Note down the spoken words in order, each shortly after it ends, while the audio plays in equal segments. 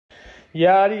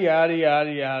Yada, yada,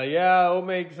 yada, yada. Yeah, It'll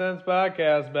Make Sense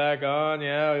podcast back on.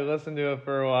 Yeah, we listened to it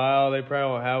for a while. They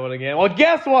probably won't have it again. Well,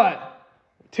 guess what?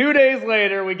 2 days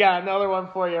later, we got another one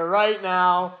for you right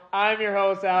now. I'm your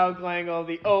host, Alex Langle, of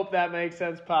the Ope That Makes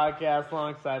Sense podcast,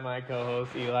 alongside my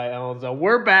co-host, Eli Elonzo.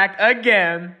 We're back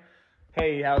again.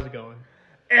 Hey, how's it going?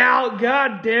 Al,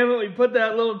 god damn it, we put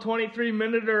that little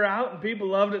 23-minuter out and people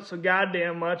loved it so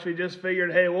goddamn much. We just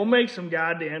figured, hey, we'll make some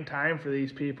goddamn time for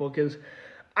these people because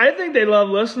I think they love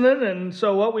listening. And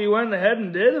so what we went ahead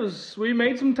and did was we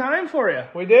made some time for you.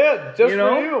 We did, just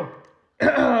for you.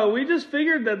 We just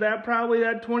figured that probably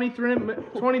that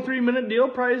 23-minute deal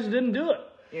probably just didn't do it,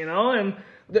 and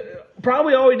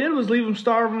probably all we did was leave them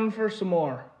starving for some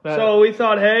more. So we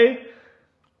thought, hey,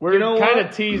 we kind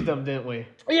of teased them, didn't we?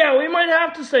 Yeah, we might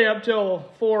have to stay up till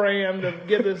 4 a.m. to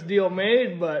get this deal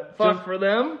made, but fuck for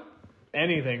them.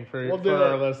 Anything for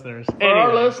our listeners. For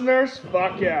our listeners,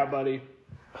 fuck yeah, buddy.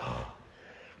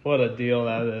 What a deal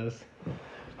that is.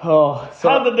 Oh, so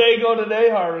how'd the day go today,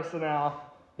 harvesting Al?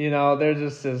 There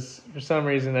just is, for some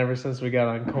reason, ever since we got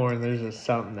on corn, there's just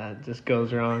something that just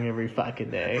goes wrong every fucking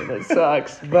day. That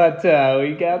sucks. But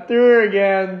we got through her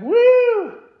again.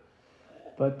 Woo!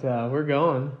 But we're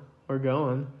going.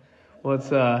 What's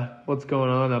going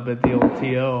on up at the old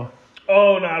TO?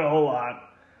 Oh, not a whole lot.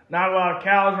 Not a lot of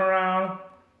cows around.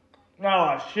 Not a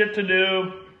lot of shit to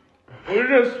do.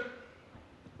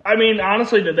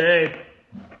 Honestly, today,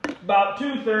 about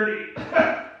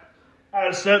 2:30, I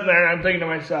was sitting there and I'm thinking to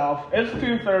myself, it's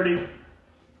 2:30.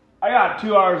 I got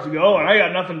 2 hours to go and I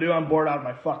got nothing to do. I'm bored out of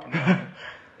my fucking mind.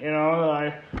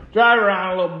 I drive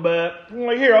around a little bit. I'm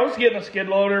like, here, I'll just get in a skid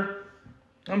loader.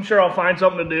 I'm sure I'll find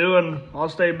something to do and I'll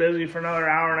stay busy for another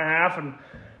hour and a half and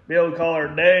be able to call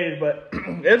it a day. But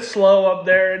it's slow up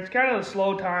there. It's kind of a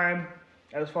slow time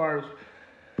as far as,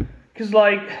 because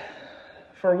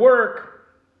for work,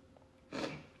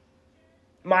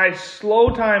 my slow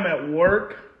time at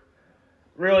work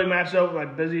really matches up with my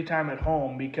busy time at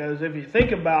home, because if you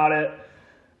think about it,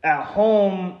 at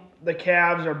home the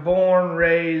calves are born,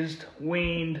 raised,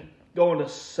 weaned, going to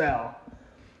sell.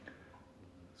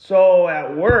 So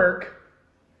at work,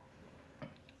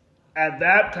 at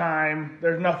that time,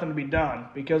 there's nothing to be done,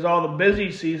 because all the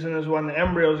busy season is when the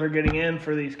embryos are getting in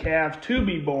for these calves to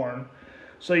be born.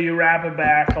 So you wrap it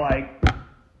back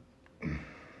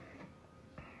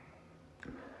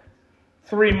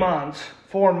 3 months,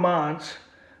 4 months,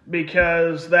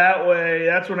 because that way,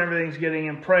 that's when everything's getting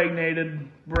impregnated,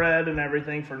 bred, and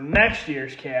everything for next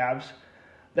year's calves.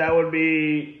 That would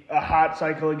be a hot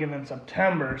cycle again in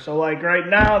September. So right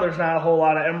now, there's not a whole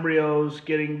lot of embryos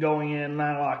going in,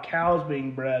 not a lot of cows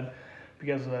being bred,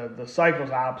 because the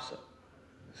cycle's opposite.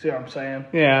 See what I'm saying?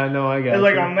 Yeah, no, I got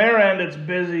it. On their end, it's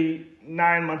busy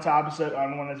 9 months opposite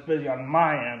on when it's busy on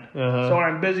my end. Uh-huh. So when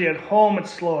I'm busy at home,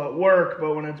 it's slow at work,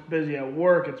 but when it's busy at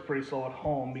work, it's pretty slow at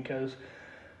home, because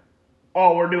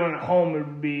all we're doing at home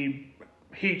would be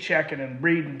heat checking and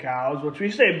breeding cows, which we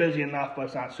stay busy enough, but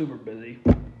it's not super busy.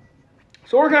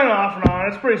 So we're kind of off and on.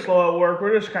 It's pretty slow at work.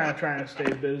 We're just kind of trying to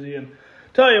stay busy. And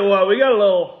tell you what, we got a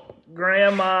little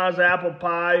grandma's apple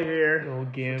pie here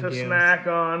to snack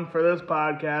on for this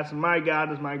podcast. And my God,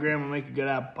 does my grandma make a good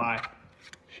apple pie.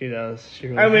 She does.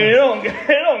 It don't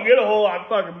get a whole lot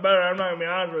fucking better. I'm not going to be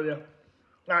honest with you.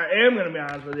 I am going to be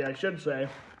honest with you, I should say.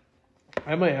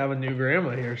 I might have a new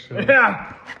grandma here soon.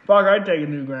 Yeah. Fuck, I'd take a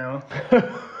new grandma.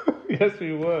 Yes,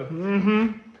 we would.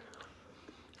 Mm-hmm.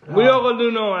 We all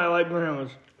do know I like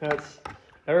grandmas. That's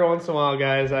every once in a while,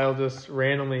 guys. I'll just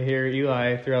randomly hear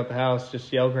Eli throughout the house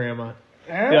just yell "Grandma."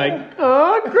 Yeah. Be like,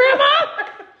 "Oh, Grandma!"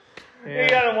 Yeah. You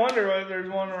gotta wonder whether there's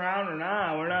one around or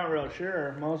not. We're not real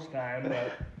sure most of the time,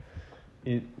 but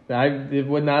it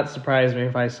would not surprise me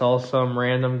if I saw some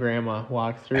random grandma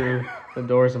walk through the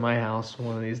doors of my house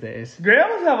one of these days.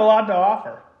 Grandmas have a lot to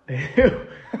offer.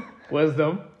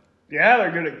 Wisdom. Yeah,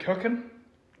 they're good at cooking.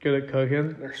 Good at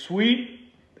cooking. They're sweet.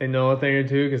 They know a thing or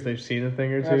two because they've seen a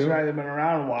thing or two. That's right. They've been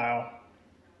around a while.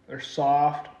 They're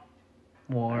soft.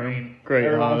 Warm. Great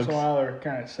every hugs. once in a while, they're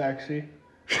kind of sexy.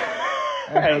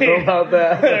 I don't know about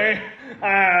that.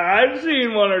 I've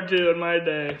seen one or two in my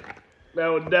day. That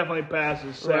would definitely pass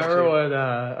as sexy. Remember when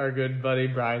our good buddy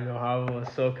Brian O'Hava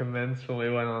was so convinced when we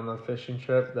went on the fishing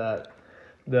trip that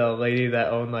the lady that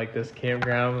owned this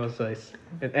campground was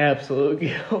an absolute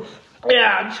gilf?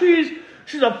 Yeah, she's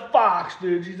a fox,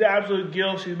 dude. She's an absolute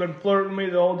gilf. She's been flirting with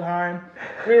me the whole time.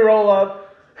 We roll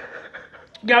up,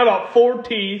 got about 4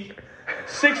 teeth,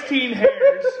 16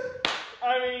 hairs,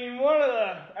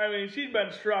 She's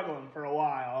been struggling for a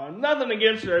while. And nothing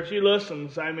against her if she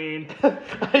listens. I don't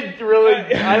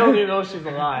even know she's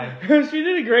alive. She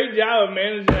did a great job of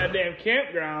managing that damn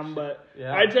campground, but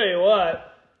Yeah. I tell you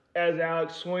what, as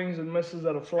Alex swings and misses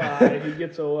at a fly, he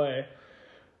gets away.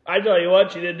 I tell you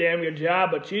what, she did a damn good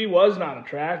job, but she was not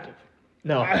attractive.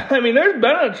 No. There's been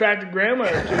an attractive grandma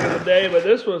or two in the day, but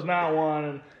this was not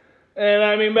one.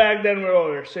 And back then we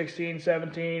were 16,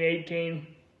 17, 18.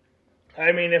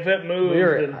 If it moved.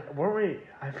 Weren't we?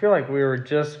 I feel like we were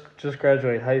just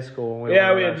graduating high school. When we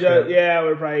were probably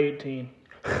 18.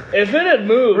 If it had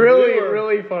moved.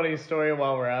 Really funny story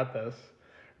while we're at this.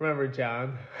 Remember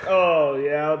John? Oh,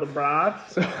 yeah, the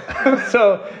brats.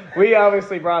 So we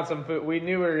obviously brought some food. We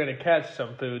knew we were going to catch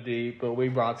some food to eat, but we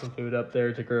brought some food up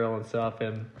there to grill and stuff.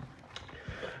 And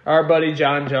our buddy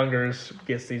John Jungers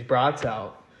gets these brats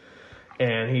out,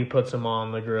 and he puts them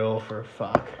on the grill for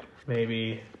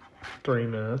maybe 3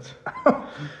 minutes. I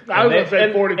was going to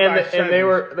say 45 seconds. And they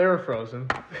were frozen.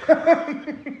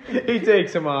 He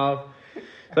takes them off.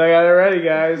 So I got it ready,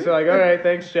 guys. So like, all right,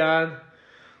 thanks, John.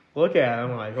 Look at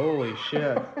him like, holy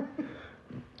shit.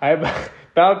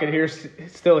 Val could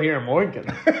still hear him oinking.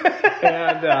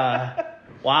 And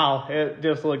wow, it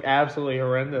just looked absolutely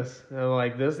horrendous. And I'm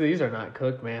like, these are not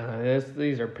cooked, man.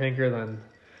 These are pinker than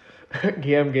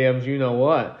Gams, you know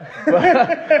what.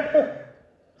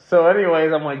 So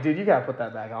anyways, I'm like, dude, you gotta put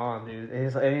that back on, dude.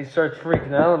 And he starts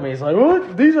freaking out on me. He's like,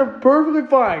 what? These are perfectly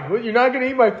fine. What, you're not gonna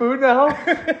eat my food now?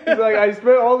 He's like, I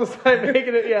spent all this time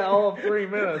making it, all of 3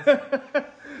 minutes.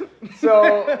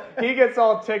 So he gets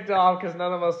all ticked off because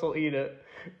none of us will eat it.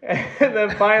 And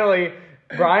then finally,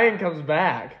 Brian comes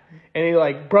back. And he's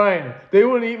like, Brian, they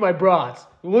wouldn't eat my brats.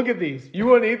 Look at these. You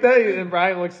wouldn't eat that? And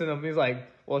Brian looks at him. He's like,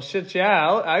 well, shit, yeah,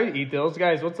 I eat those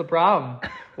guys. What's the problem?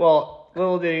 Well,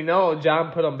 little did he know,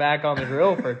 John put them back on the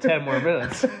grill for 10 more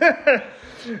minutes.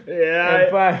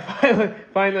 Yeah. And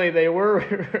finally, they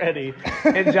were ready.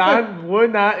 And John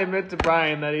would not admit to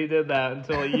Brian that he did that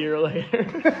until a year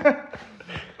later.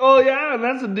 Oh, yeah, and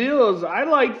that's the deal is I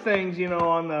like things,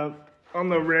 on the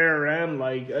rare end.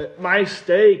 Like, my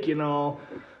steak, I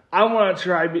want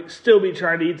to still be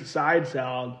trying to eat the side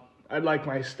salad. I'd like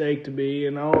my steak to be,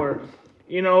 or...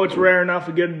 it's rare enough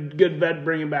a good vet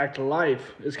bring it back to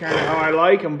life. It's kind of how I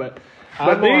like them, but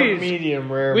these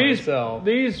medium rare myself.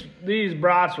 These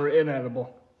brats were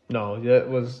inedible. No, it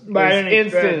was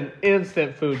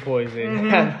instant food poisoning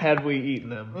had we eaten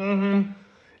them. Mm-hmm.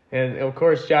 And of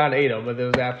course, John ate them, but it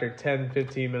was after 10,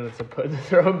 15 minutes of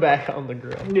throw them back on the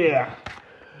grill. Yeah.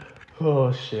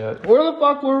 Oh shit. Where the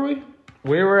fuck were we?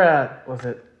 We were at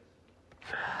it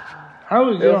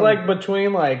was like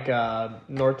between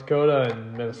North Dakota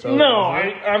and Minnesota. No,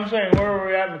 I'm saying where were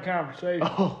we at in the conversation?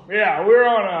 Oh. Yeah, we were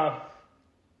on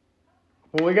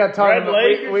Well, we got talking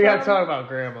about about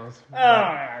grandmas. Oh,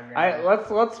 yeah,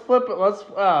 let's flip it. Let's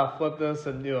flip this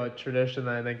and do a tradition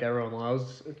that I think everyone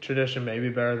loves. A tradition maybe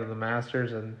better than the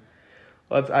Masters, and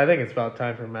I think it's about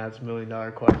time for Matt's $1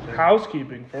 million question.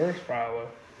 Housekeeping first, probably.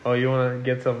 Oh, you want to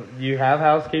get some? You have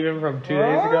housekeeping from 2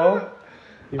 days ago?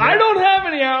 I don't have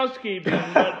any housekeeping,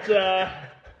 but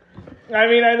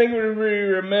I think we'd be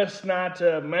remiss not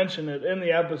to mention it in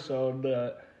the episode.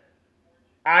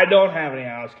 I don't have any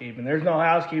housekeeping. There's no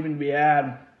housekeeping to be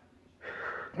had.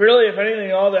 Really, if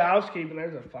anything, all the housekeeping,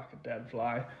 there's a fucking dead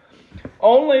fly.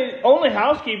 Only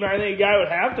housekeeping I think a guy would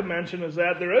have to mention is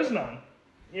that there is none.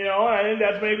 And I think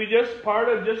that's maybe just part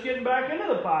of just getting back into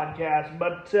the podcast.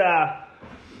 But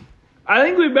I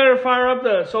think we better fire up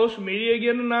the social media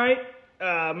again tonight.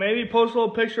 Maybe post a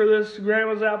little picture of this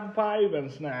grandma's apple pie you've been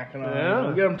snacking on.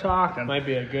 Yeah. Get them talking. Might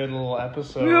be a good little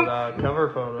episode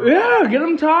cover photo. Yeah, get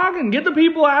them talking. Get the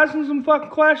people asking some fucking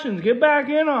questions. Get back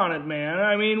in on it,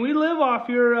 man. We live off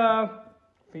your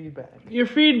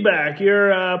feedback,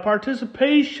 your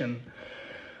participation.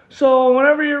 So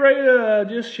whenever you're ready to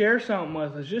just share something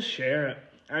with us, just share it.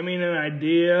 An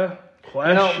idea,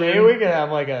 question. Maybe we could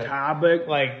have a topic,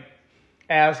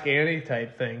 Ask Annie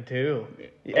type thing too.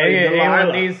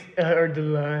 Delilah. Or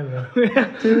Delilah.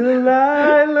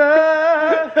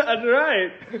 Delilah. That's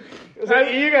right. So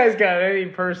you guys got any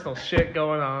personal shit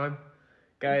going on?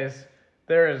 Guys,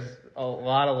 there is a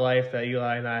lot of life that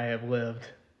Eli and I have lived,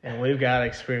 and we've got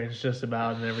experience just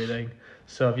about in everything.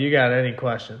 So if you got any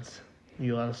questions,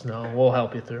 you let us know. We'll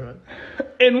help you through it.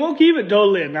 And we'll keep it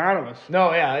totally anonymous.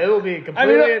 No, yeah, it'll be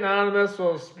completely anonymous.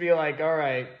 We'll just be like, all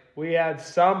right, we had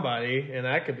somebody, and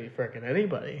that could be freaking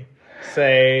anybody,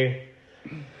 say,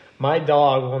 my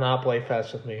dog will not play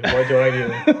fetch with me. What do I do?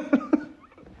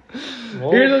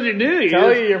 Well, here's what you do.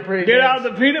 You're pretty get out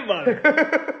the peanut butter.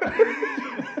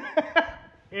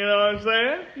 You know what I'm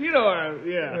saying? You know what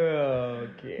yeah.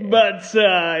 Okay. But,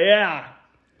 yeah.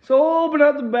 So we'll open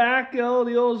up the back, the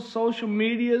old social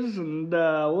medias, and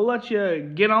we'll let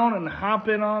you get on and hop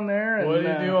in on there. And, What do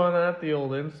you do on that? The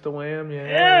old Instagram?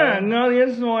 Yeah, no, the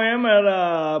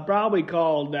Instagram at probably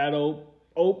called that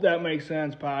Ope That Makes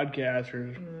Sense podcast,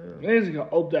 or it's called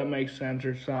Ope That Makes Sense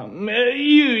or something.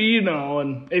 You know,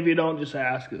 and if you don't, just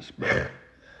ask us. But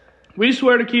we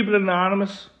swear to keep it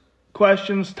anonymous.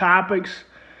 Questions, topics,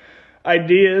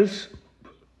 ideas,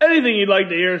 anything you'd like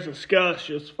to hear us discuss,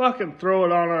 just fucking throw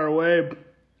it on our way,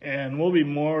 and we'll be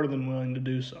more than willing to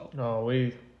do so. No,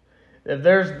 if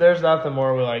there's nothing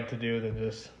more we like to do than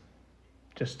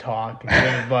just talk and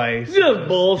give advice. Just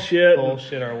bullshit.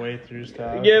 Bullshit our way through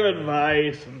stuff. Give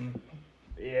advice, and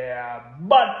yeah.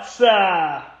 But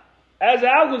as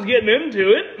Al was getting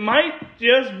into it, might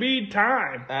just be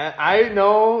time. I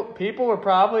know people were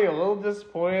probably a little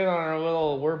disappointed on our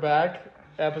little We're Back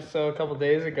episode a couple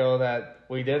days ago that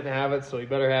we didn't have it, so we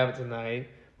better have it tonight.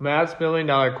 Matt's $1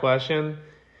 million question.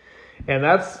 And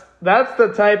that's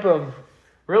the type of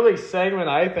really segment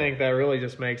I think that really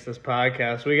just makes this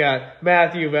podcast. We got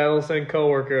Matthew Vedelson,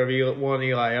 coworker of one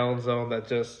Eli Ellen's, that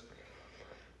just,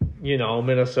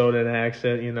 Minnesota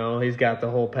accent, he's got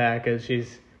the whole package.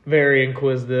 He's very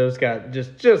inquisitive.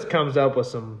 Just comes up with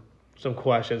some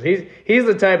questions. He's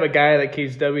the type of guy that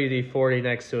keeps WD-40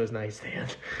 next to his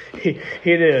nightstand.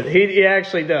 He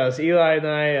actually does. Eli and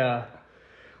I,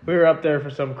 we were up there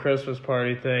for some Christmas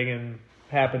party thing and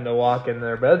happened to walk in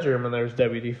their bedroom and there was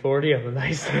WD-40 on the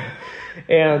nightstand.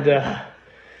 And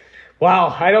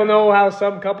wow, I don't know how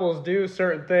some couples do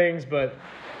certain things, but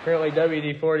apparently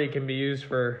WD-40 can be used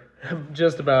for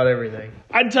just about everything.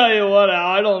 I tell you what, Al,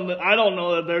 I don't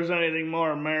know that there's anything more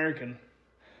American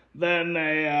than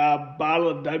a bottle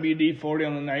of WD-40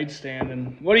 on the nightstand.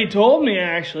 And what he told me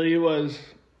actually was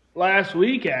last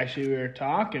week. Actually, we were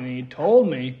talking, and he told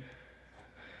me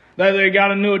that they got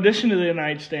a new addition to the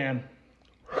nightstand: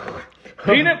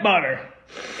 peanut butter.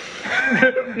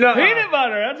 Peanut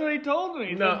butter. That's what he told me.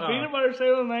 He said peanut butter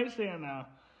stays on the nightstand now.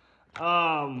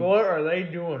 What are they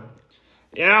doing?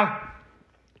 Yeah.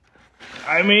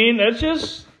 I mean, that's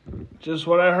just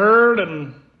what I heard,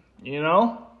 and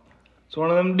it's one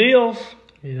of them deals.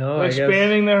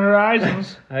 Expanding their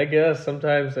horizons. I guess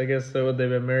sometimes they've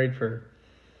been married for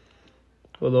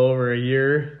a little over a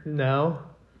year now.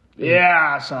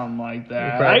 Yeah, something like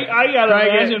that. I gotta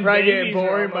imagine probably getting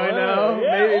boring by now.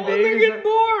 Yeah, they're getting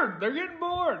bored. They're getting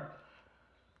bored.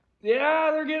 Yeah,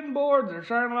 they're getting bored. They're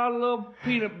trying out a little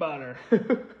peanut butter.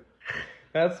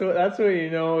 That's when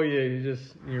you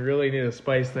really need to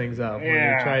spice things up when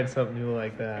you're trying something new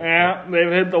like that. Yeah,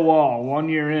 they've hit the wall 1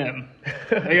 year in.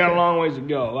 They got a long ways to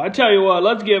go. I tell you what,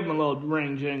 let's give them a little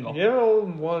ring jingle. Give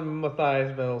old one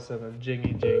Matthias Vedelson a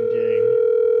jingy jing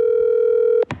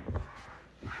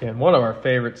jing. And one of our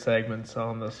favorite segments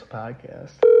on this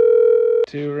podcast.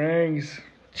 2 rings.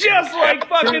 Just like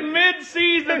fucking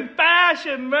mid-season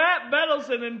fashion, Matt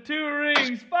Vedelson in 2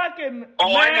 rings. Fucking Matt,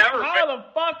 how the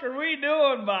fuck are we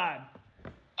doing, bud?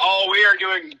 Oh, we are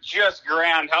doing just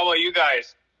grand. How about you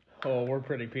guys? Oh, we're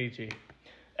pretty peachy.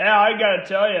 Yeah, I gotta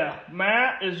tell you,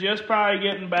 Matt is just probably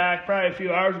getting back a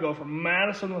few hours ago from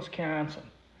Madison, Wisconsin.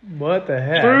 What the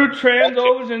heck? Through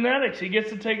Transovagenetics, he gets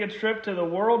to take a trip to the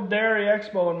World Dairy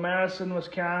Expo in Madison,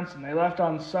 Wisconsin. They left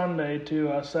on Sunday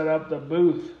to set up the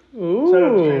booth. Ooh. Set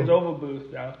up the Transova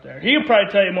booth out there. He'll probably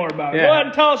tell you more about it. Yeah. Go ahead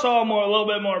and tell us a little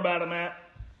bit more about it, Matt.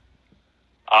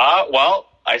 Well,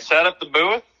 I set up the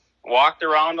booth, walked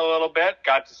around a little bit,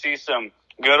 got to see some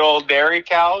good old dairy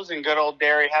cows and good old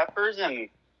dairy heifers, and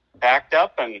packed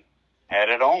up and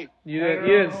headed home. You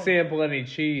didn't sample any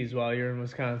cheese while you were in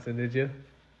Wisconsin, did you?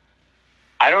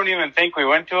 I don't even think we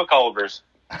went to a Culver's.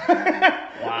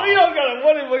 Wow. We don't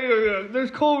got there's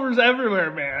Culver's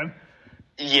everywhere, man.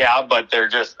 Yeah, but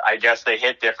I guess they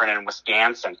hit different in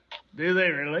Wisconsin. Do they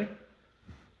really?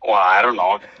 Well, I don't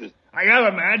know. I gotta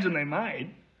imagine they might.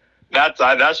 That's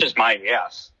just my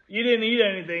guess. You didn't eat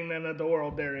anything then at the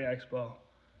World Dairy Expo?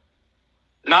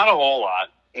 Not a whole lot.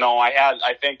 No, I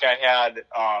think I had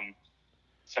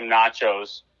some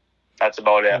nachos. That's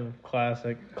about it.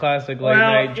 Classic late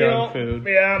night junk food.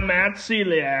 Yeah, Matt's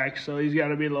celiac, so he's got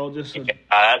to be a little just.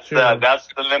 That's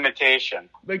the limitation.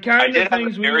 The kind of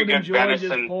things we would enjoy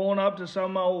just pulling up to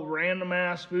some old random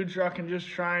ass food truck and just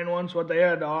trying once what they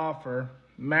had to offer.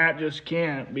 Matt just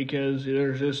can't because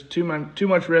there's just too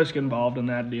much risk involved in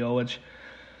that deal, which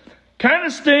kind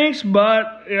of stinks.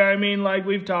 But I mean, like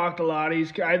we've talked a lot, I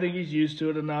think he's used to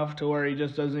it enough to where he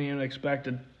just doesn't even expect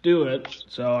to do it.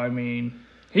 So I mean.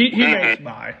 He makes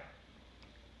by.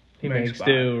 He makes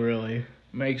do, really.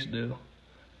 Makes do.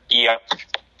 Yep.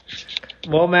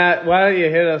 Well, Matt, why don't you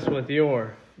hit us with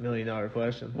your $1 million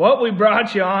question? What we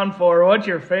brought you on for, what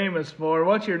you're famous for,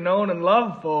 what you're known and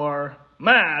loved for.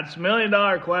 Matt's $1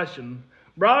 million question.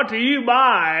 Brought to you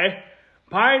by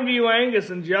Pineview Angus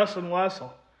and Justin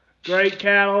Wessel. Great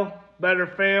cattle, better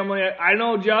family. I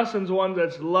know Justin's one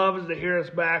that loves to hear us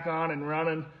back on and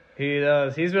running. He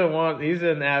does. He's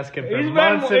been asking for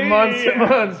months and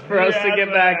months for us to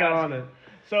get back on it.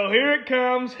 So here it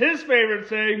comes, his favorite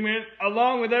segment,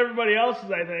 along with everybody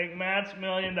else's, I think, Matt's $1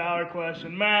 million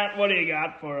question. Matt, what do you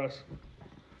got for us?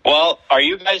 Well, are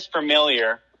you guys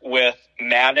familiar with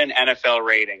Madden NFL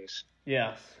ratings?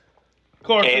 Yes. Of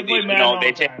course, we play Madden all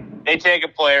the time. They take a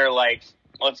player like,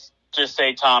 let's just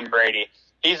say Tom Brady.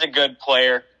 He's a good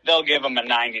player. They'll give him a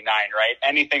 99, right?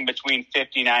 Anything between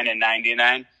 59 and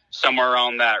 99, somewhere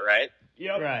around that, right?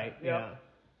 Yep. Right, yeah.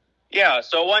 Yeah,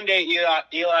 so one day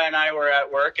Eli and I were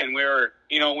at work, and we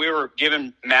were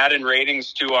giving Madden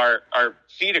ratings to our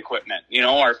feed equipment.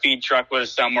 Our feed truck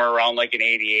was somewhere around like an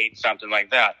 88, something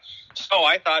like that. So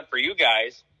I thought for you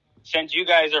guys, since you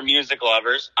guys are music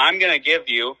lovers, I'm going to give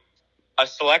you a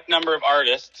select number of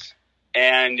artists,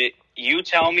 and you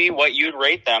tell me what you'd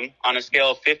rate them on a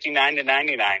scale of 59 to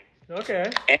 99. Okay.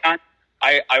 And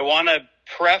I want to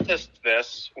preface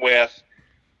this with,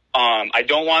 I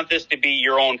don't want this to be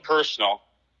your own personal,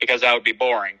 because that would be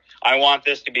boring. I want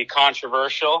this to be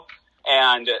controversial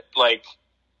and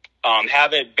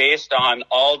have it based on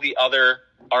all the other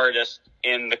artists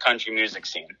in the country music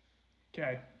scene.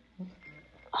 Okay.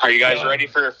 Are you guys ready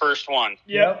for your first one?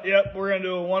 Yep. We're going to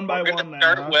do a one by We're one going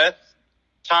now. to start with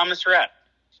Thomas Rhett.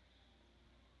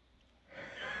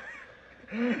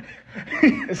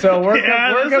 So we're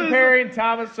comparing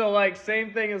Thomas. So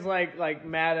same thing as like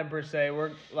Madden per se.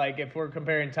 We're if we're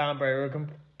comparing Tom Brady, we're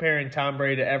comparing Tom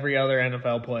Brady to every other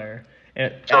NFL player.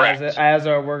 And Correct.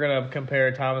 We're gonna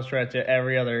compare Thomas Rhett to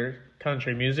every other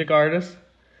country music artist.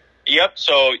 Yep.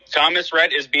 So Thomas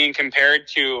Rhett is being compared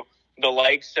to the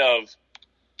likes of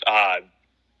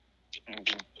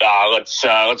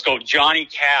let's go Johnny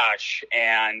Cash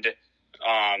and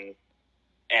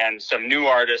some new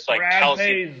artists like Brad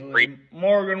Kelsey, Paisley,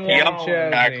 Morgan Yep, Wallen,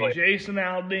 exactly. Jason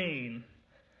Aldean.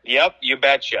 Yep, you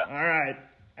betcha. All right.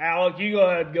 Alec, you go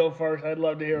ahead and go first. I'd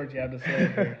love to hear what you have to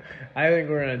say here. I think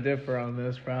we're gonna differ on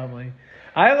this probably.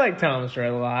 I like Thomas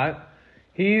Rhett a lot.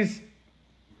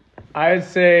 I'd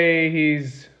say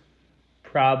he's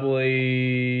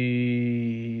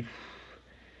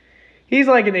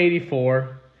like an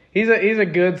 84. He's a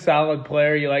good solid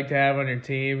player you like to have on your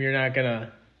team. You're not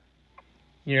gonna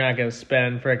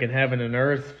spend frickin' heaven and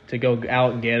earth to go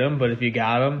out and get him, but if you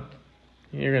got him,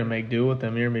 you're gonna make do with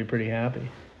him. You're gonna be pretty happy.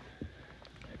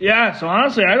 Yeah, so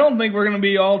honestly, I don't think we're going to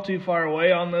be all too far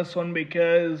away on this one,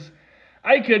 because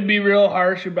I could be real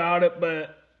harsh about it,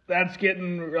 but that's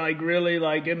getting really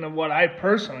into what I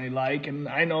personally like, and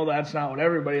I know that's not what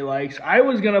everybody likes. I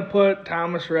was going to put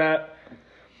Thomas Rhett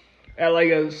at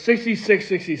a 66,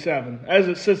 67 as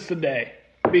it sits today,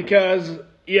 because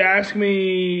you asked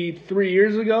me 3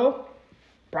 years ago,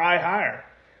 probably higher.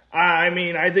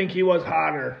 I think he was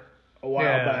hotter a while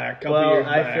back, a couple years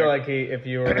back. I feel like if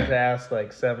you were to ask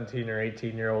 17 or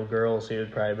 18-year-old girls, he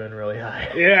would probably been really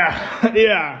high.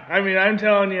 Yeah. I'm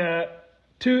telling you,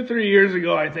 2-3 years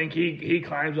ago, I think he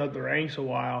climbs up the ranks a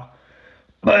while.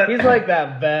 But he's like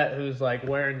that vet who's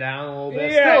wearing down a little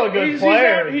bit. Yeah, Still a good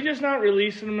player. He's just not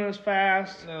releasing them as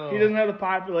fast. No. He doesn't have the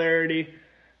popularity.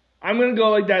 I'm going to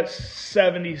go that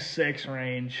 76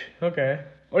 range. Okay.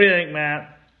 What do you think,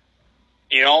 Matt?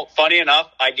 Funny enough,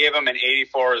 I gave him an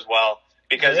 84 as well,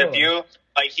 because Really?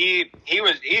 I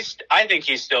think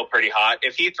he's still pretty hot.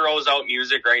 If he throws out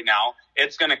music right now,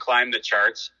 it's going to climb the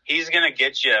charts. He's going to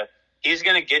get you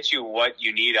what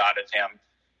you need out of him.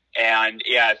 And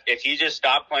yeah, if he just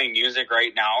stopped playing music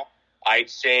right now, I'd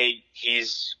say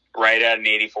he's right at an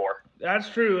 84. That's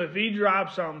true. If he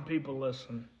drops something, people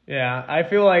listen. Yeah, I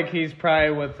feel like he's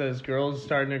probably, with his girls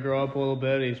starting to grow up a little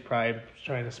bit, he's probably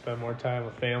trying to spend more time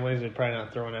with families. They're probably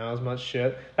not throwing out as much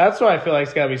shit. That's why I feel like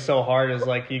it's got to be so hard, is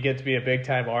you get to be a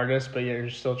big-time artist, but you're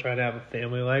still trying to have a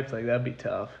family life. That'd be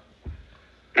tough.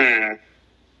 Mm.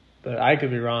 But I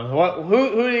could be wrong.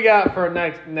 Who do you got for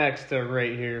next to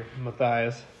rate here,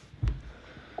 Matthias?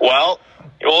 Well,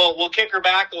 we'll kick her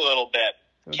back a little bit.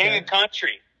 Okay. King of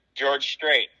Country, George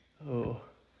Strait. Oh.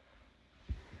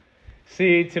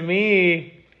 See, to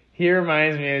me, he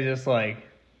reminds me of just kind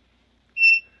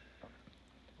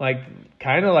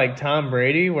of like Tom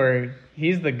Brady, where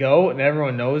he's the GOAT and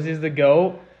everyone knows he's the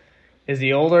GOAT. Is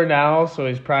he older now, so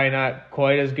he's probably not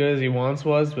quite as good as he once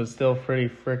was, but still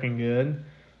pretty freaking good.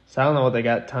 So I don't know what they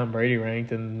got Tom Brady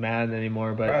ranked in Madden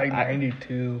anymore, but Like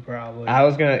 92 probably. I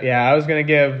was gonna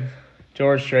give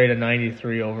George Strait a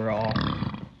 93 overall.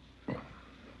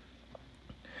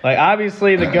 Like,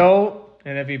 obviously the GOAT,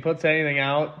 and if he puts anything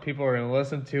out, people are gonna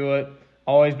listen to it.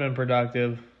 Always been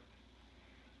productive.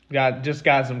 Got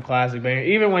some classic bangers.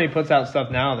 Even when he puts out stuff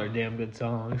now, they're damn good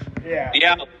songs. Yeah.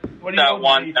 Yeah, What do you that want,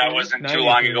 one 93? that wasn't too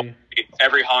long ago.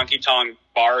 Every honky tonk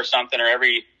bar or something, or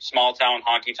every small town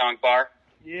honky tonk bar.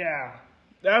 Yeah.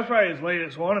 That was probably his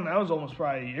latest one, and that was almost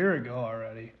probably a year ago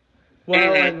already.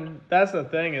 Well, and that's the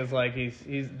thing is, like,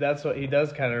 that's what he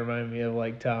does kind of remind me of,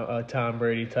 like Tom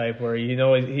Brady type, where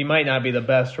he might not be the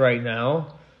best right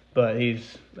now, but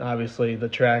he's obviously the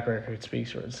track record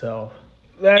speaks for itself.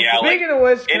 Speaking of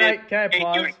which, can I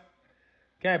pause?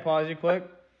 Can I pause you quick?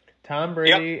 Tom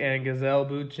Brady and Gisele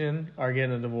Bündchen are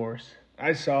getting a divorce.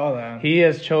 I saw that. He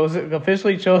has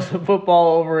officially chosen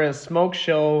football over his smoke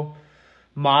show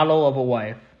model of a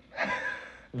wife.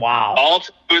 Wow. All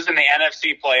to lose in the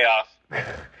NFC playoff.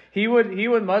 He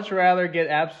would much rather get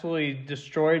absolutely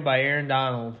destroyed by Aaron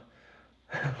Donald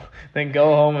than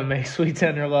go home and make sweet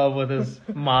tender love with his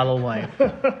model wife.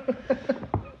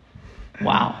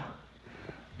 Wow.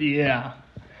 Yeah.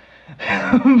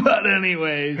 But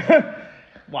anyways.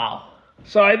 Wow.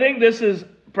 So I think this is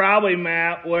probably,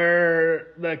 Matt, where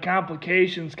the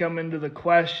complications come into the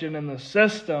question in the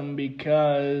system,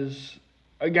 because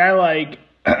a guy like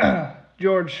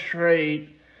George Strait,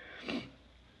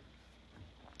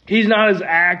 he's not as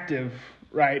active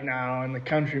right now in the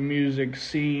country music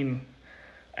scene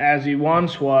as he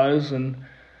once was, and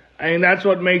I mean that's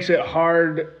what makes it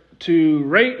hard to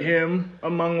rate him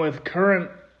among with current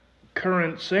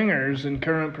singers and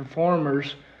current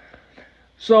performers.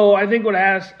 So I think what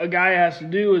a guy has to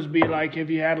do is be like if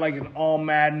you had like an all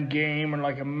Madden game or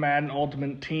like a Madden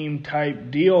Ultimate Team type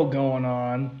deal going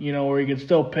on, where you could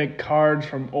still pick cards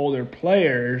from older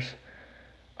players,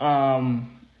 and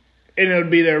it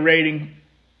would be their rating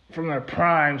from their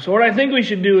prime. So what I think we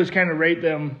should do is kind of rate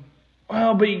them.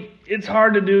 Well, but it's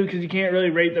hard to do because you can't really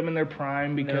rate them in their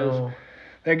prime because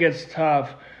that gets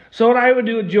tough. So what I would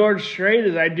do with George Strait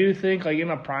is I do think like in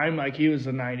a prime, like he was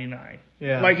a 99.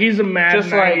 Yeah. Like he's a Madden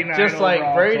 99 just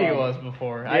like Brady club. was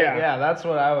before. Yeah. That's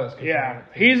what I was. Yeah,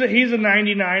 he's a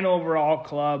 99 overall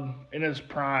club in his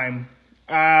prime.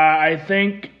 I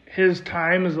think his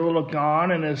time is a little gone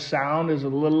and his sound is a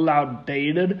little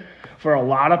outdated for a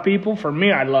lot of people. For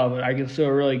me, I love it. I can still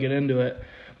really get into it.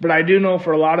 But I do know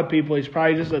for a lot of people, he's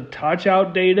probably just a touch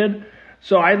outdated.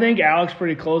 So I think Alex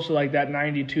pretty close to like that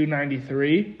 92,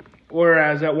 93.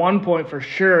 Whereas at one point, for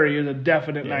sure, he was a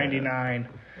definite 99.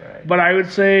 Right. But I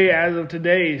would say as of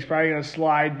today, he's probably going to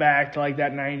slide back to like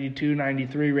that 92,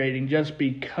 93 rating just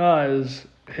because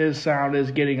his sound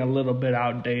is getting a little bit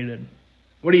outdated.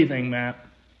 What do you think, Matt?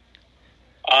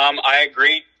 I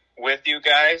agree with you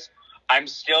guys. I'm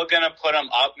still going to put him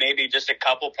up maybe just a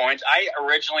couple points. I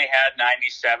originally had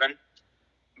 97,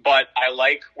 but I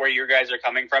like where you guys are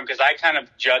coming from because I kind of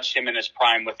judged him in his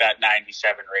prime with that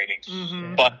 97 rating.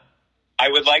 Mm-hmm. But I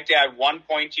would like to add 1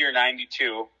 point to your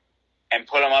 92 and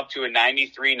put him up to a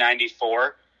 93,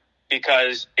 94,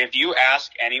 because if you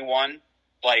ask anyone,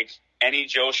 like any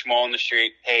Joe Schmo on the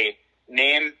street, hey,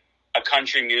 name a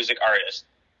country music artist,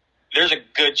 there's a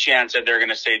good chance that they're going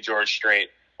to say George Strait,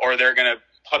 or they're going to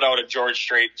put out a George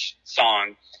Strait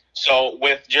song. So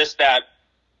with just that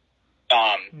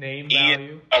name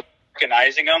value of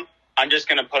recognizing him, I'm just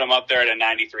going to put him up there at a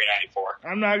 93, 94.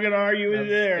 I'm not going to argue with you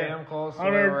there. Damn close to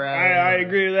where we're at. I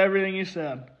agree with everything you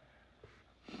said.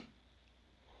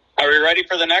 Are we ready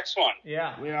for the next one?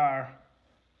 Yeah. We are.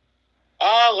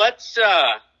 Let's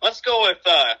go with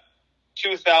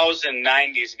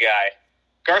 2090s guy,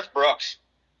 Garth Brooks.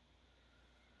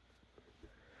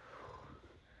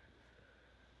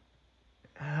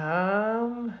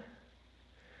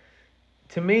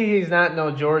 To me, he's not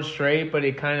no George Strait, but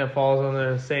he kind of falls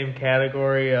under the same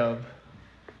category of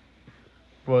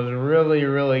was really,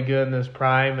 really good in his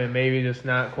prime and maybe just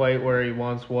not quite where he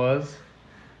once was.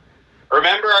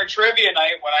 Remember our trivia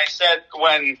night when I said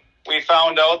when we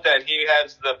found out that he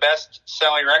has the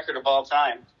best-selling record of all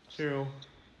time? True.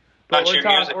 But Country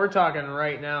music. we're talking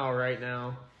right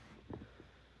now.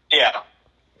 Yeah.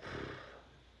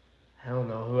 I don't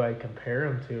know who I'd compare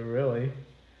him to, really.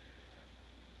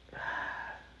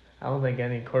 I don't think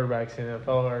any quarterbacks in the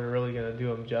NFL are really going to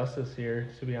do him justice here,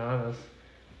 to be honest.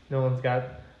 No one's got,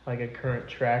 like, a current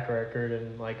track record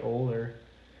and, like, older.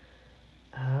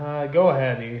 Go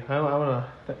ahead, E.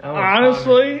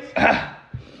 Honestly,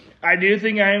 I do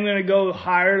think I am going to go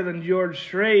higher than George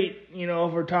Strait,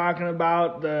 if we're talking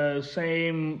about the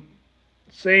same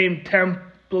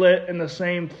split in the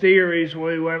same theories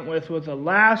we went with the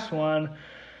last one.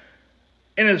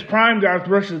 In his prime, Garth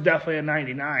Brooks is definitely a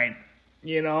 99,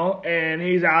 and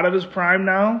he's out of his prime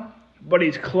now, but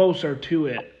he's closer to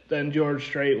it than George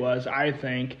Strait was, I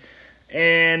think.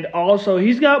 And also,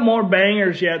 he's got more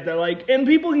bangers yet that and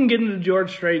people can get into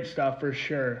George Strait stuff for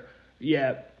sure,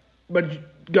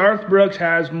 but Garth Brooks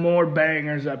has more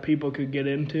bangers that people could get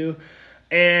into.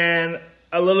 And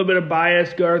a little bit of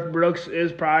bias, Garth Brooks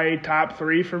is probably top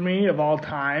 3 for me of all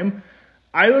time.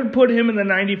 I would put him in the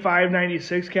 95,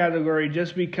 96 category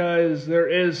just because there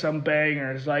is some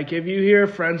bangers. Like, if you hear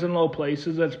Friends in Low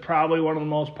Places, that's probably one of the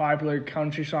most popular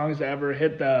country songs to ever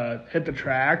hit the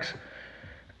tracks.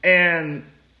 And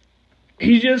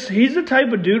he's the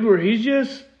type of dude where he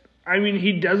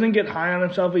doesn't get high on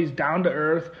himself. He's down to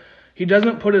earth. He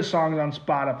doesn't put his songs on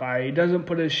Spotify. He doesn't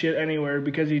put his shit anywhere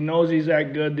because he knows he's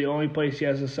that good. The only place he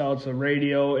has to sell it's the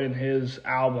radio and his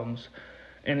albums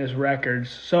and his records.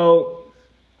 So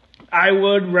I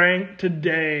would rank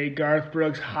today Garth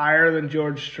Brooks higher than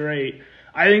George Strait.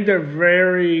 I think they're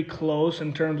very close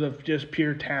in terms of just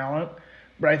pure talent,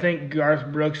 but I think Garth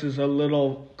Brooks is a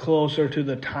little closer to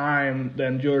the time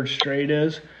than George Strait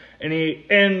is. And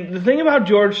the thing about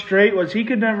George Strait was he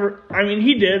did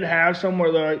have some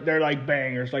where they're like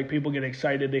bangers, like people get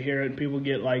excited to hear it and people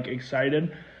get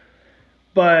excited.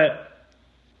 But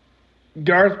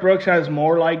Garth Brooks has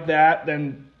more like that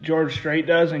than George Strait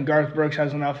does, and Garth Brooks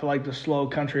has enough of the slow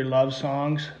country love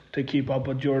songs to keep up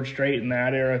with George Strait in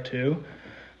that era too.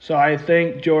 So I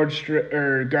think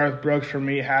Garth Brooks for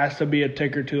me has to be a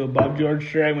tick or two above George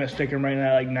Strait. I'm going to stick him right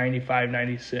now 95,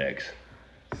 96.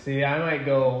 See, I might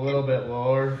go a little bit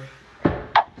lower,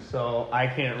 so I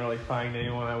can't really find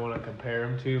anyone I want to compare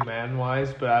him to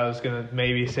Madden-wise, but I was going to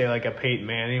maybe say a Peyton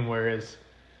Manning, where his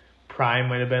prime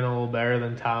might have been a little better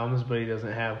than Tom's, but he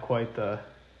doesn't have quite the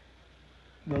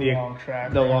long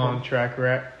track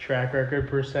record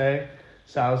per se.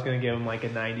 So I was going to give him a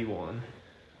 91.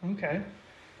 Okay.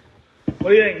 What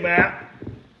do you think, Matt?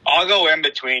 I'll go in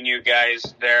between you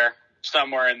guys there,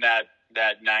 somewhere in that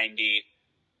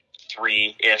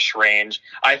 93-ish range.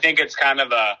 I think it's kind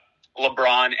of a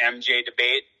LeBron MJ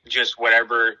debate, just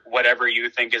whatever you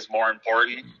think is more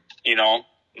important, the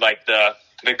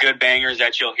good bangers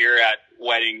that you'll hear at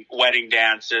wedding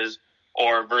dances,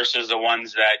 or versus the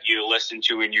ones that you listen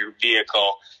to in your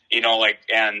vehicle,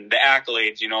 and the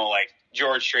accolades,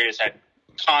 George Strait has had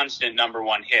constant number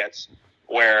 1 hits,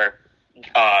 where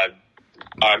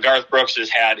Garth Brooks has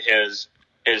had his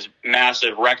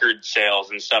massive record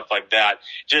sales and stuff like that.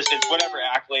 Just it's whatever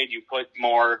accolade you put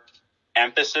more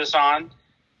emphasis on.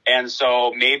 And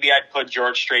so maybe I'd put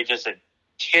George Strait just a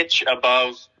titch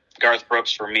above Garth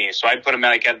Brooks for me. So I'd put him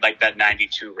at that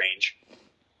 92 range.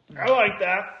 I like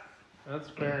that. That's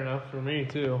fair enough for me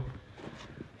too.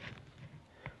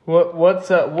 What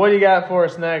do you got for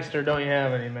us next, or don't you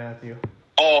have any, Matthew?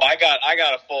 Oh, I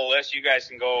got a full list. You guys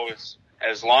can go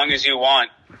as long as you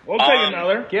want. We'll take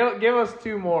another. Give us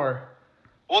 2 more.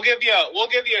 We'll give you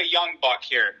a young buck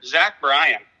here. Zach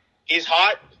Bryan. He's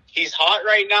hot. He's hot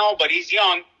right now, but he's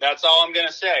young. That's all I'm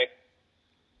gonna say.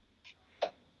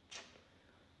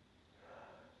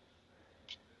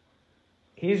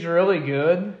 He's really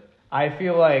good. I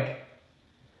feel like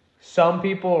some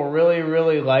people really,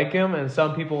 really like him, and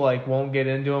some people won't get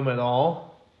into him at all.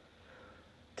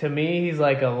 To me, he's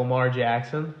like a Lamar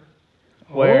Jackson,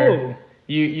 where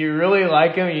you really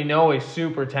like him, he's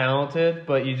super talented,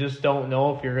 but you just don't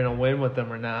know if you're gonna win with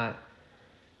him or not.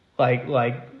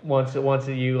 Once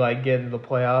you get into the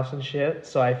playoffs and shit.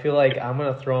 So I feel like I'm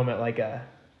gonna throw him at a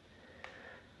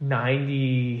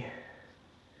 92,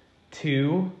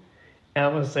 and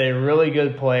I'm gonna say really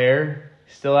good player.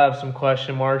 Still have some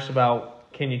question marks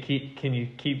about can you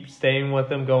keep staying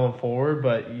with him going forward,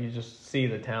 but you just see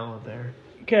the talent there.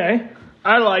 Okay,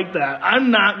 I like that.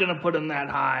 I'm not going to put him that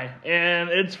high,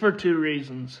 and it's for 2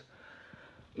 reasons.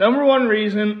 Number 1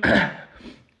 reason,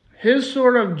 his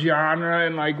sort of genre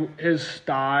and his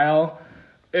style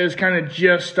is kind of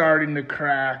just starting to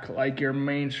crack your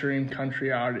mainstream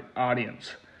country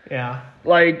audience. Yeah.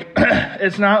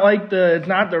 It's not it's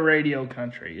not the radio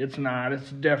country. It's not. It's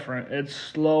different. It's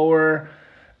slower.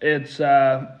 It's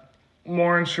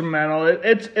more instrumental.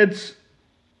 It's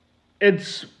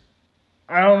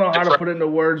I don't know how to put it into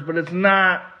words, but it's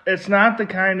not the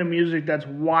kind of music that's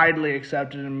widely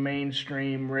accepted in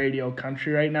mainstream radio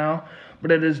country right now,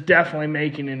 but it is definitely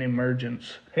making an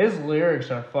emergence. His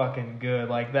lyrics are fucking good.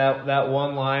 That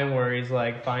one line where he's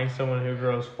find someone who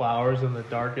grows flowers in the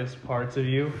darkest parts of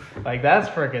you. That's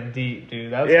freaking deep,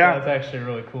 dude. That's actually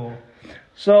really cool.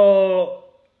 So,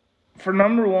 for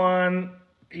number 1,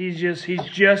 he's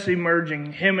just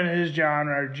emerging. Him and his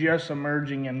genre are just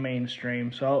emerging in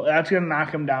mainstream. So that's going to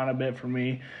knock him down a bit for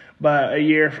me. But a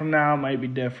year from now, it might be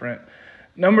different.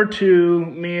 Number 2,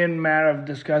 me and Matt have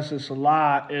discussed this a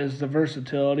lot, is the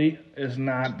versatility is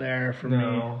not there for me.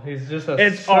 No, he's just a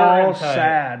It's certain all type.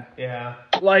 sad. Yeah.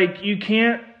 Like, you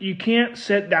can't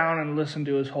sit down and listen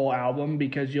to his whole album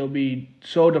because you'll be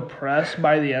so depressed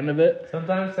by the end of it.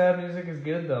 Sometimes sad music is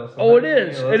good, though. Oh, it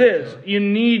Sometimes is. you It listen is. to it. You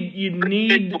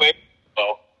need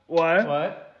what?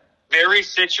 What? Very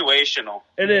situational.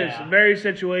 It is Yeah. very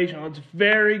situational. It's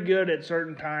very good at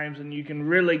certain times, and you can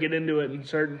really get into it in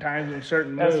certain times and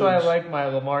certain moods. That's why I like my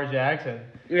Lamar Jackson.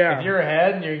 Yeah. If you're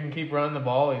ahead and you can keep running the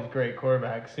ball, he's a great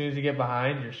quarterback. As soon as you get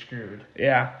behind, you're screwed.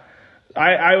 Yeah.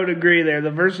 I would agree there.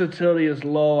 The versatility is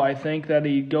low. I think that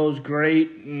he goes great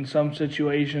in some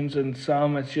situations, and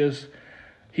some it's just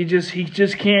he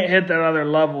just can't hit that other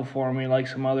level for me like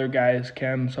some other guys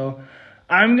can. So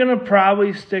I'm going to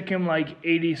probably stick him like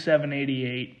 87,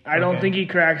 88. I don't Okay. think he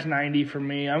cracks 90 for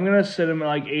me. I'm going to sit him at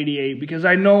like 88 because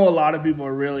I know a lot of people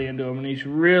are really into him, and he's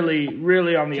really,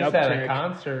 really on the Just had a uptick.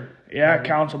 concert. Yeah,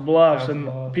 Council Bluffs, Council and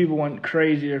Bluffs. people went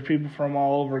crazy. There's people from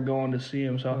all over going to see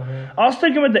him. So Mhm. I'll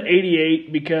stick him at the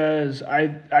 88 because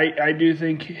I do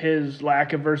think his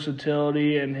lack of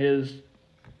versatility and his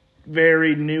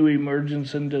very new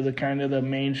emergence into the kind of the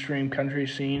mainstream country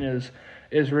scene is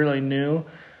really new.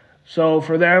 So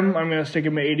for them, I'm going to stick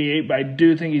him at 88, but I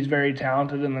do think he's very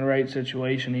talented in the right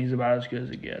situation. He's about as good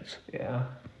as it gets. Yeah.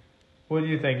 What do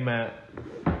you think, Matt?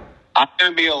 I'm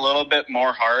going to be a little bit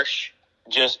more harsh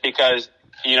just because,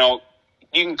 you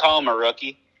can call him a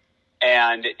rookie.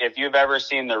 And if you've ever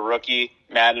seen the rookie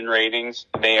Madden ratings,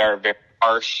 they are very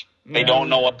harsh. They don't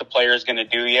know what the player's going to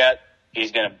do yet.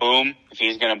 He's going to boom. If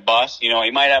he's going to bust, he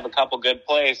might have a couple good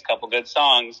plays, couple good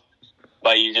songs,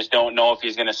 but you just don't know if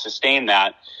he's going to sustain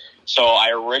that. So I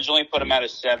originally put him at a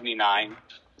 79,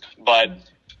 but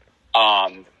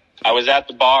I was at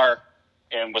the bar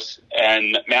in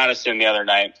Madison the other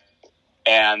night,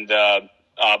 and the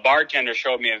bartender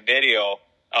showed me a video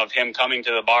of him coming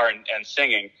to the bar and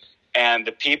singing, and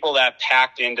the people that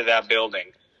packed into that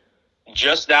building,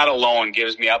 just that alone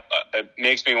gives me up. It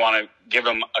makes me want to give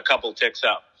him a couple ticks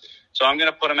up. So I'm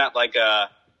going to put him at like a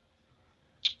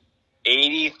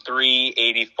 83,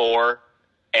 84,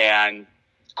 and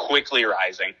quickly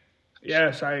rising.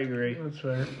 Yes, I agree. That's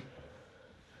fair.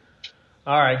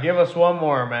 All right, give us one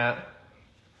more, Matt.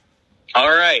 All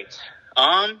right.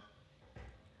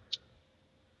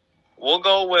 We'll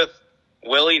go with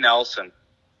Willie Nelson.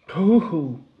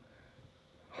 Ooh.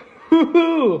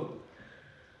 Ooh.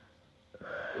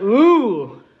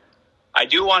 Ooh. I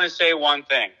do want to say one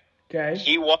thing. Okay.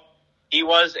 He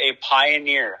was a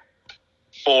pioneer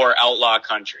for outlaw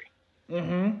country.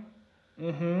 Mm-hmm.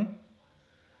 Mm-hmm.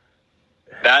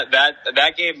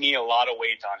 That gave me a lot of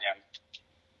weight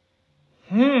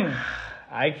on him.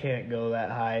 I can't go that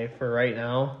high for right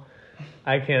now.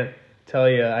 I can't tell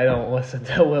you. I don't listen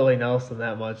to Willie Nelson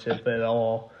that much, if at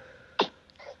all.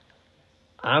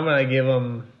 I'm going to give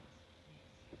him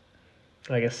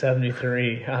like a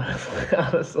 73,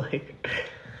 honestly.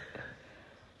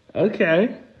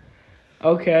 Okay.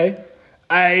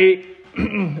 I'm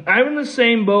in the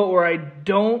same boat where I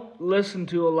don't listen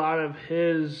to a lot of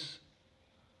his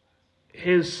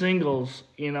singles,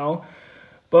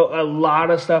 but a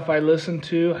lot of stuff I listen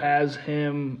to has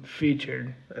him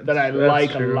featured that I That's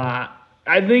like true. a lot.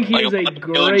 I think he's a Dylan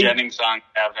great. Jennings song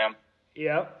have him.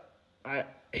 Yep.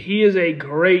 He is a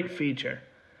great feature.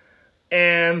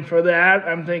 And for that,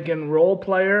 I'm thinking role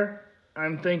player.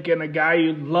 I'm thinking a guy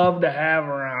you'd love to have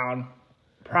around.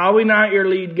 Probably not your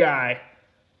lead guy,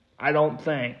 I don't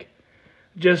think.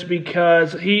 Just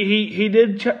because he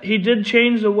did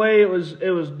change the way it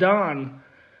was done,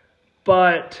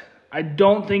 but I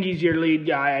don't think he's your lead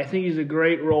guy. I think he's a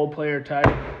great role player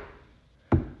type.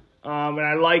 And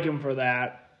I like him for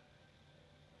that.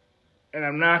 And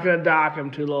I'm not going to dock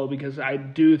him too low because I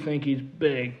do think he's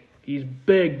big. He's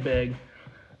big.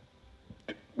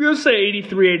 We'll say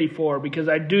 83, 84 because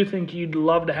I do think you'd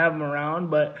love to have him around,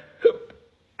 but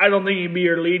I don't think he'd be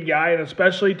your lead guy, and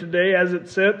especially today as it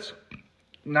sits,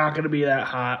 not going to be that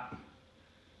hot.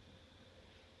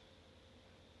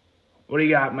 What do you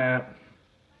got, Matt?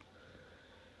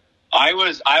 I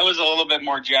was a little bit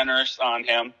more generous on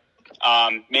him.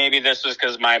 Maybe this was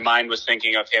because my mind was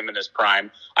thinking of him in his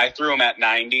prime. I threw him at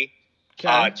 90.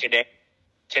 Okay.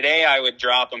 Today I would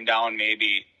drop him down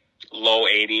maybe low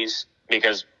 80s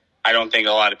because I don't think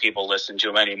a lot of people listen to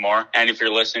him anymore. And if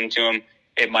you're listening to him,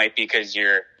 it might be because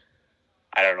you're,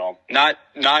 I don't know,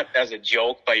 not as a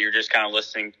joke, but you're just kind of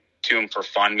listening to him for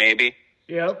fun maybe.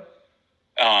 Yep.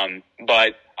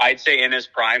 But I'd say in his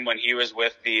prime when he was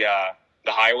with the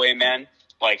Highwaymen,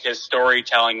 like his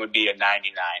storytelling would be a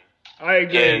 99. I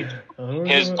agree.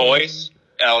 His voice,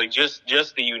 like just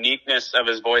the uniqueness of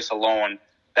his voice alone,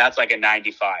 that's like a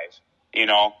 95. You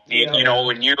know,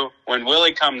 when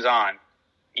Willie comes on,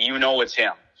 you know it's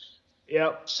him.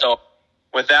 Yep. So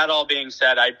with that all being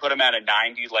said, I'd put him at a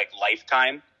 90, like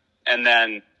lifetime, and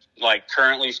then like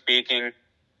currently speaking,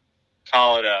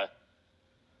 call it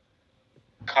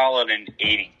an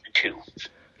 82.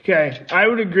 Okay, I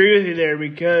would agree with you there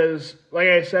because, like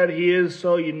I said, he is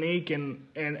so unique, and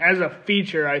as a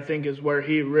feature, I think is where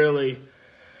he really,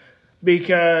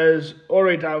 because what are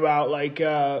we talking about? Like,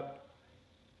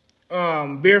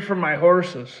 beer for my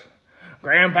horses.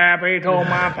 Grandpappy told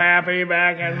my pappy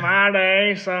back in my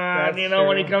day, son. That's you know,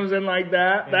 when he true. comes in like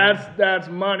that, that's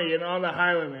money. And on the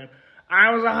Highwayman,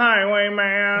 I was a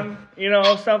highwayman. You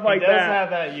know, stuff like He does that. have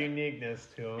that uniqueness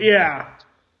to him. Yeah.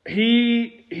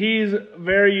 He's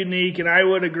very unique, and I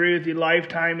would agree with you.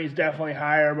 Lifetime, he's definitely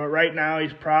higher, but right now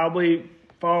he's probably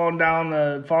falling down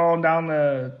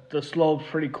the slopes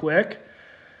pretty quick.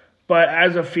 But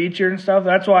as a feature and stuff,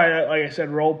 that's why, like I said,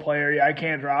 role player, I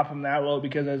can't drop him that low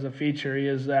because as a feature, he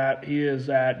is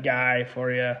that guy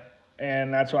for you.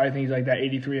 And that's why I think he's like that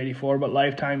 83, 84. But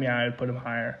lifetime, yeah, I'd put him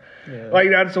higher. Yeah. Like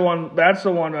that's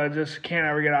the one I just can't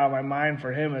ever get out of my mind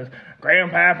for him is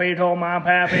Grandpappy told my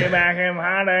pappy back in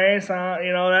my day, son.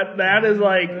 You know, that is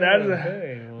like that is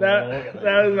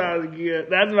about as good.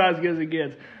 That's about as good as it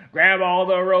gets. Grab all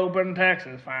the rope in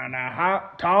Texas, find a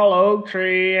hot, tall oak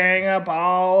tree, hang up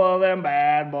all of them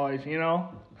bad boys, you know?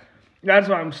 That's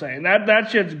what I'm saying. That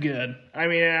shit's good. I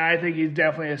mean, I think he's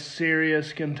definitely a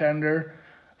serious contender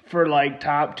for, like,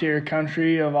 top-tier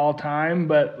country of all time.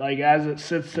 But, like, as it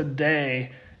sits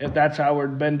today, if that's how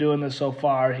we've been doing this so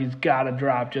far, he's got to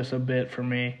drop just a bit for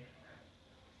me.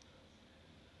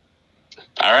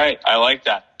 All right, I like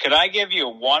that. Could I give you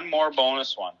one more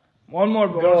bonus one? One more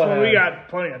bonus. Go Well, ahead. we got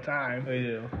plenty of time. We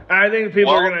do. I think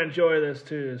people are Well- going to enjoy this,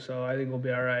 too, so I think we'll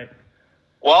be all right.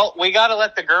 Well, we got to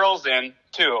let the girls in,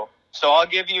 too. So I'll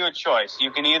give you a choice.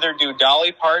 You can either do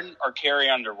Dolly Parton or Carrie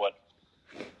Underwood.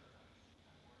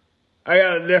 I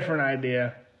got a different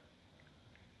idea.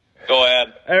 Go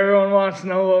ahead. Everyone wants to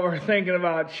know what we're thinking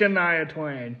about Shania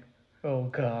Twain. Oh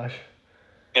gosh.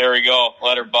 There we go.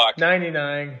 Let her buck.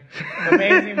 99.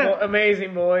 Amazing,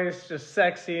 amazing voice, just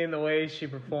sexy in the way she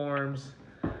performs.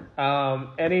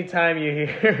 Anytime you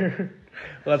hear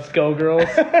 "Let's Go, Girls,"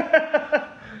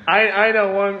 I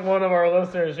know one of our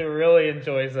listeners who really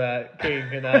enjoys that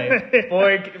King Knife.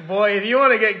 Boy, if you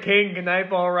want to get King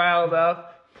Knife all riled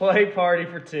up, play Party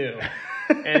for Two,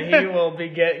 and he will be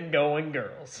getting going,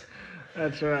 girls.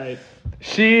 That's right.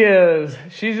 She's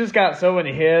just got so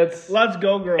many hits. Let's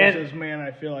Go Girls And- is Man,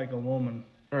 I Feel Like a Woman.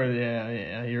 Or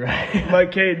yeah, you're right.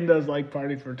 But Caden does like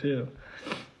Party for Two.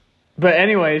 But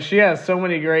anyway, she has so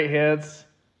many great hits.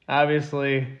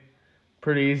 Obviously,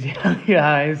 pretty easy on the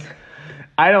eyes.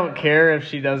 I don't care if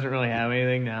she doesn't really have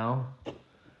anything now.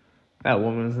 That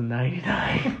woman is a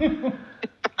 99.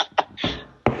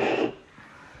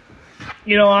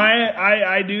 You know,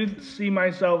 I do see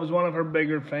myself as one of her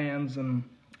bigger fans, and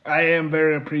I am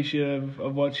very appreciative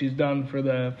of what she's done for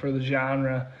the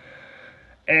genre.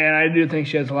 And I do think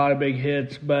she has a lot of big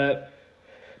hits, but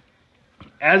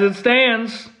as it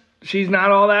stands, she's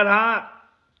not all that hot.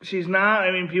 She's not.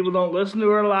 I mean, people don't listen to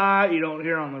her a lot. You don't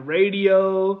hear her on the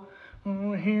radio.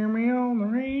 Oh, hear me on the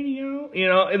radio. You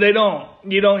know, they don't.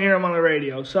 You don't hear them on the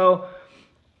radio. So,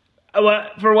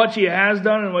 for what she has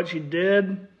done and what she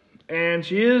did, and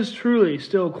she is truly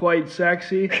still quite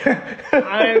sexy,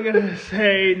 I'm going to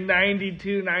say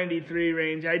 92, 93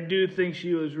 range. I do think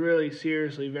she was really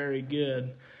seriously very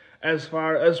good.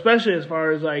 Especially as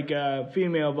far as like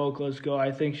female vocalists go,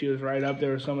 I think she was right up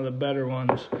there with some of the better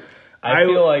ones. I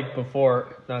feel like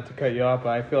before, not to cut you off, but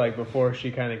I feel like before she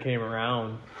kind of came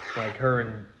around, like her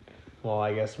and, well,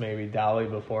 I guess maybe Dolly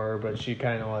before her, but she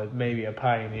kind of was maybe a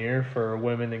pioneer for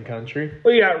women in country.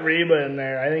 Well, you got Reba in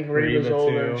there. I think Reba's Reba,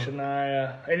 older too. than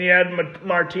Shania. And you had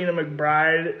Martina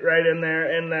McBride right in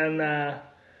there. And then,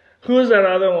 who is that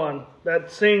other one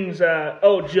that sings?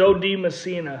 Joe D.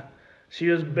 Messina. She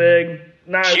was big.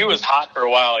 She was hot for a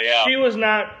while, yeah. She was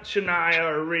not Shania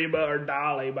or Reba or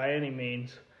Dolly by any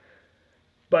means.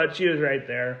 But she was right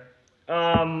there.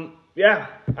 Yeah,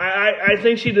 I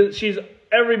think she's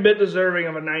every bit deserving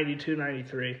of a 92,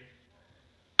 93.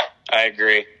 I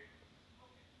agree.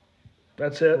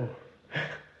 That's it.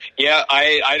 Yeah,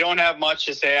 I don't have much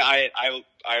to say. I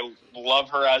love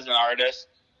her as an artist,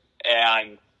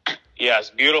 and yes,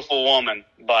 beautiful woman.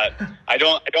 But I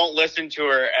don't listen to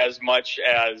her as much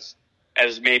as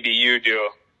as maybe you do.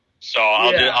 So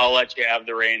Yeah. I'll let you have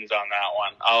the reins on that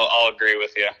one. I'll agree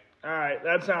with you. All right,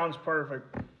 that sounds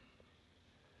perfect.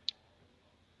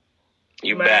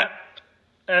 You Matt,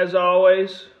 bet. as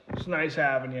always, it's nice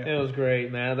having you. It was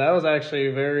great, man. That was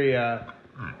actually very,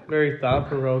 very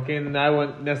thought-provoking. I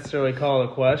wouldn't necessarily call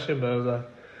it a question, but it was a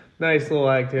nice little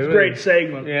activity. Great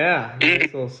segment. Yeah,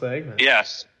 nice little segment.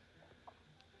 Yes.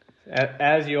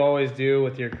 As you always do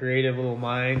with your creative little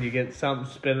mind, you get something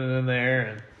spinning in there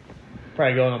and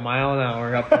probably going a mile an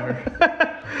hour up there.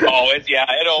 It always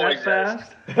That is.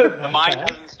 fast? The mind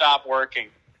doesn't stop working.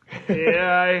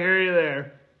 Yeah, I hear you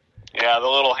there. Yeah, the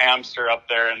little hamster up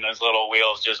there and those little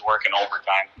wheels just working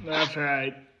overtime. That's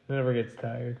right. Never gets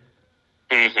tired.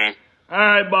 Mm-hmm. All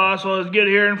right, boss. Well, it's good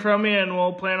hearing from you, and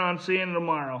we'll plan on seeing you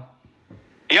tomorrow.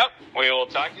 Yep. We will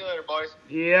talk to you later, boys.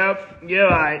 Yep. Good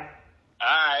night. All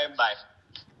right. Bye.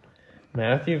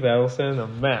 Matthew Vedelson, a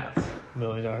Matt's $1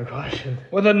 Million Question.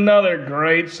 With another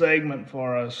great segment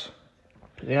for us.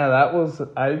 Yeah, that was.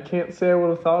 I can't say I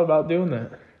would have thought about doing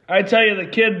that. I tell you, the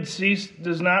kid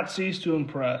does not cease to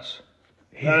impress.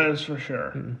 That is for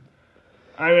sure.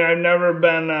 I mean, I've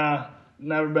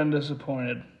never been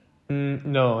disappointed.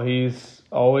 No, he's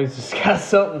always just got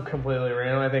something completely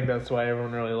random. I think that's why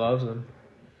everyone really loves him.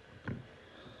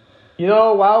 You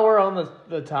know, while we're on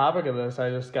the topic of this, I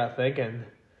just got thinking,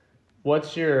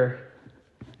 what's your,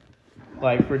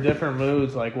 like, for different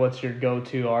moods, like, what's your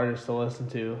go-to artist to listen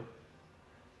to?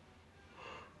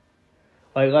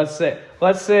 Like, let's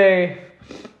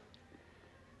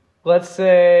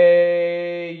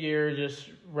say you're just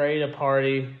ready to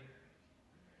party.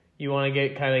 You want to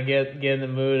get in the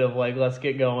mood of, like, let's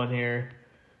get going here.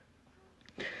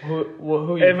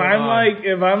 Who you If put I'm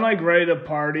on? like ready to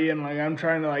party and like I'm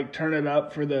trying to like turn it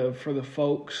up for the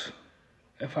folks,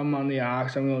 if I'm on the aux,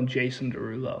 I'm going Jason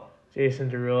Derulo.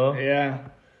 Jason Derulo. Yeah.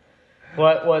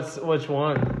 Which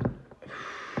one?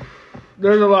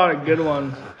 There's a lot of good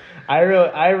ones. I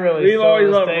really. We've always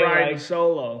still loved stay, Riding like,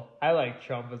 Solo. I like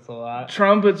trumpets a lot.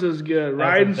 Trumpets is good.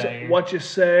 Riding banger. What You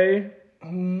Say.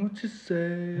 What You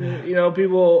Say. You know,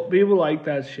 people like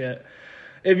that shit.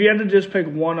 If you had to just pick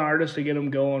one artist to get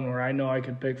them going, where I know I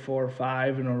could pick 4 or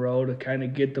 5 in a row to kind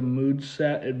of get the mood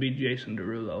set, it'd be Jason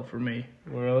Derulo for me.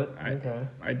 Really? Okay.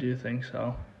 I do think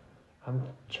so. I'm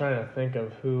trying to think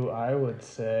of who I would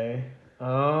say.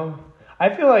 I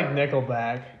feel like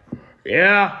Nickelback.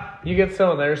 Yeah. You get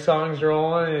some of their songs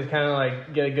rolling and kind of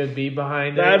like get a good beat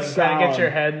behind it. That's kind of get solid. your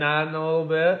head nodding a little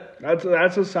bit.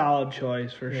 That's a solid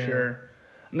choice for Yeah. sure.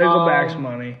 Nickelback's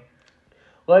money.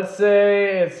 Let's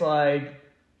say it's like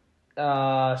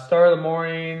start of the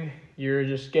morning. You're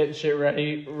just getting shit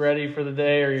ready for the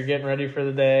day, or you're getting ready for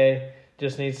the day.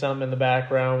 Just need something in the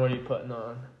background. What are you putting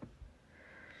on?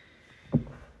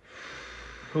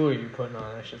 Who are you putting on,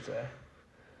 I should say?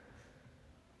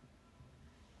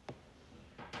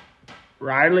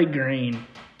 Riley Green.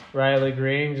 Riley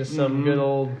Green, just some good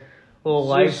old little Just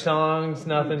life songs,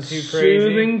 nothing too crazy.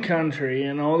 Soothing country,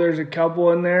 you know. There's a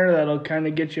couple in there that'll kind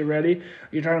of get you ready.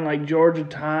 You're talking like Georgia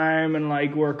Time and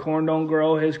like Where Corn Don't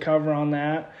Grow, his cover on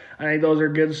that. I think those are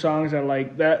good songs that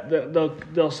like that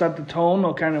they'll set the tone.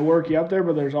 They'll kind of work you up there,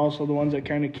 but there's also the ones that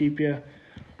kind of keep you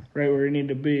right where you need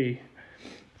to be.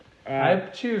 I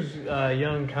choose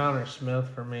young Connor Smith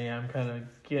for me. I'm kind of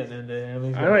getting into him.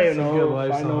 He's I got don't even some know good if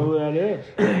life I know who that is.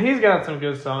 songs. He's got some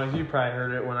good songs. You probably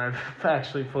heard it when I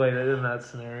actually played it in that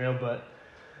scenario. But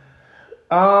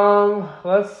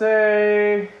let's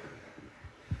say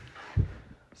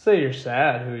you're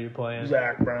sad. Who are you playing?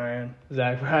 Zach Bryan.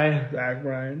 Zach Bryan. Zach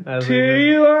Bryan. That's To a good-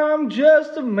 you, I'm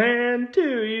just a man.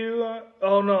 To you,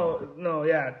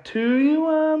 To you,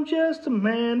 I'm just a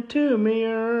man. To me,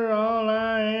 you're all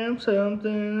I am.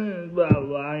 Something, blah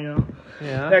blah. You know,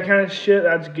 Yeah. that kind of shit.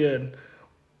 That's good.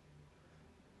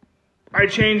 I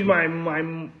changed my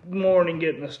morning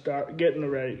getting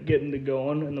to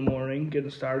going in the morning,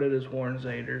 getting started is Warren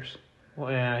Zaders. Well,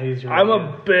 yeah, he's. Really I'm good.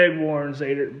 a big Warren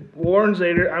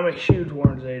Zader. I'm a huge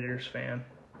Warren Zaders fan.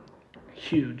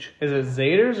 Huge. Is it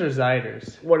Zaders or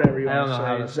Ziders? Whatever you I don't want know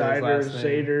how to to say. say his last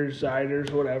name.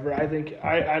 Ziders, whatever. I think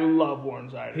I love Warren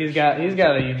Ziders. He's got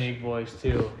a unique voice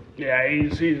too. Yeah,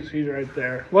 he's right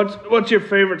there. What's your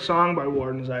favorite song by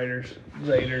Warren Ziders?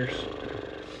 Zeders.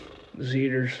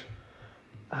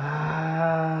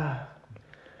 I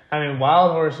mean,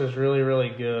 Wild Horse is really, really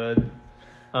good.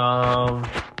 I'm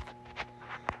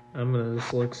gonna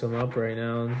just look some up right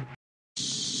now.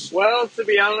 Well, to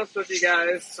be honest with you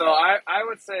guys, so I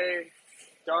would say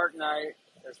Dark Knight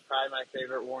is probably my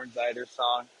favorite Warren Ziders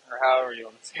song, or however you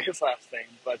want to say his last name.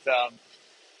 But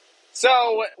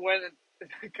so when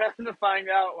come to find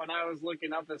out, when I was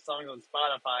looking up this song on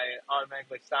Spotify, it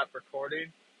automatically stopped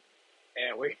recording,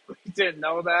 and we didn't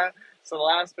know that. So the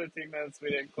last 15 minutes we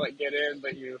didn't quite get in,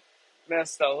 but you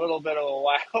missed a little bit of a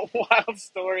wild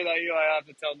story that you have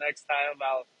to tell next time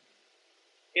about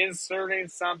inserting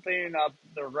something up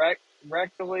the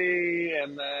rectally,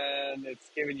 and then it's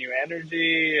giving you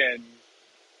energy, and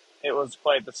it was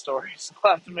quite the story. So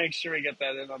we'll have to make sure we get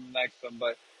that in on the next one.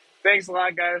 But thanks a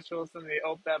lot, guys, for listening to the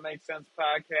Hope That Makes Sense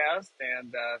podcast,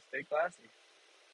 and stay classy.